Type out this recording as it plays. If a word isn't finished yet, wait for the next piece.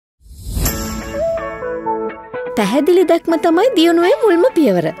පැහැදිලි දැක්ම තමයි දියුණුවේ මුල්ම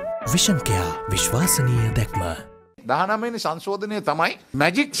පියවර. විෂන් කෙයා විශ්වාසනීය දැක්ම. 19 වෙනි සංශෝධනය තමයි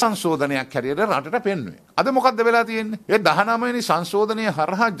මැජික් සංශෝධනයක් හැටියට රටට පෙන්වුවේ. අද මොකද්ද වෙලා තියෙන්නේ? ඒ 19 වෙනි සංශෝධනය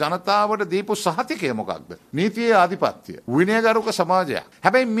හරහා ජනතාවට දීපු සහතිකය මොකක්ද? නීතියේ ආධිපත්‍ය, විනයගරුක සමාජයක්.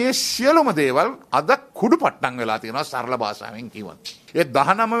 හැබැයි මේ සියලුම දේවල් අද කුඩුපට්ටම් වෙලා තියෙනවා සරල භාෂාවෙන් කිව්වොත්. ඒ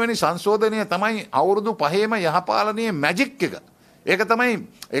 19 වෙනි සංශෝධනය තමයි අවුරුදු 5ේම යහපාලනයේ මැජික් එක. ඒක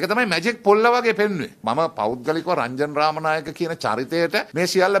තමයි මැජික් පොල්ල වගේ පෙන්වුවේ. මම පෞද්ගලිකව රංජන් රාමනායක කියන චරිතයට මේ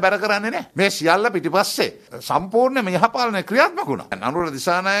සියල්ල බැර කරන්නේ නැහැ. මේ සියල්ල පිටිපස්සේ සම්පූර්ණ යහපාලනය ක්‍රියාත්මක වුණා. අනුර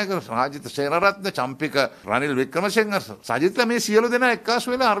දිසානායක, රාජිත සේනරත්න, චම්පික රනිල් වික්‍රමසිංහ, සජිත් මේ සියලු දෙනා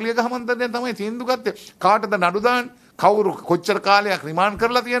එක්කාසු වෙලා අරලියගහ මන්ත්‍රණයෙන් තමයි තීන්දුව ගත්තේ. කාටද නඩු දාන්නේ? කවුරු කොච්චර කාලයක් රිමාන්ඩ්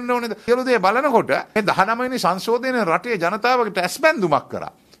කරලා තියෙන්න ඕනේද? සියලු දේ බලනකොට මේ 19 වෙනි සංශෝධනයේ රටේ ජනතාවකට ඇස්බැඳුමක්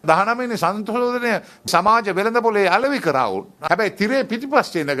කරා. 19 වෙනි සංශෝධනය සමාජ වෙළඳපොලේ අලෙවි කරා වුන්. හැබැයි තිරේ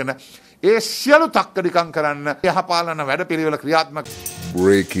පිටිපස්සේ ඉඳගෙන ඒ සියලු තක්කඩිකම් කරන්න යහපාලන වැඩපිළිවෙල ක්‍රියාත්මක.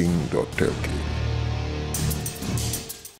 Breaking.lk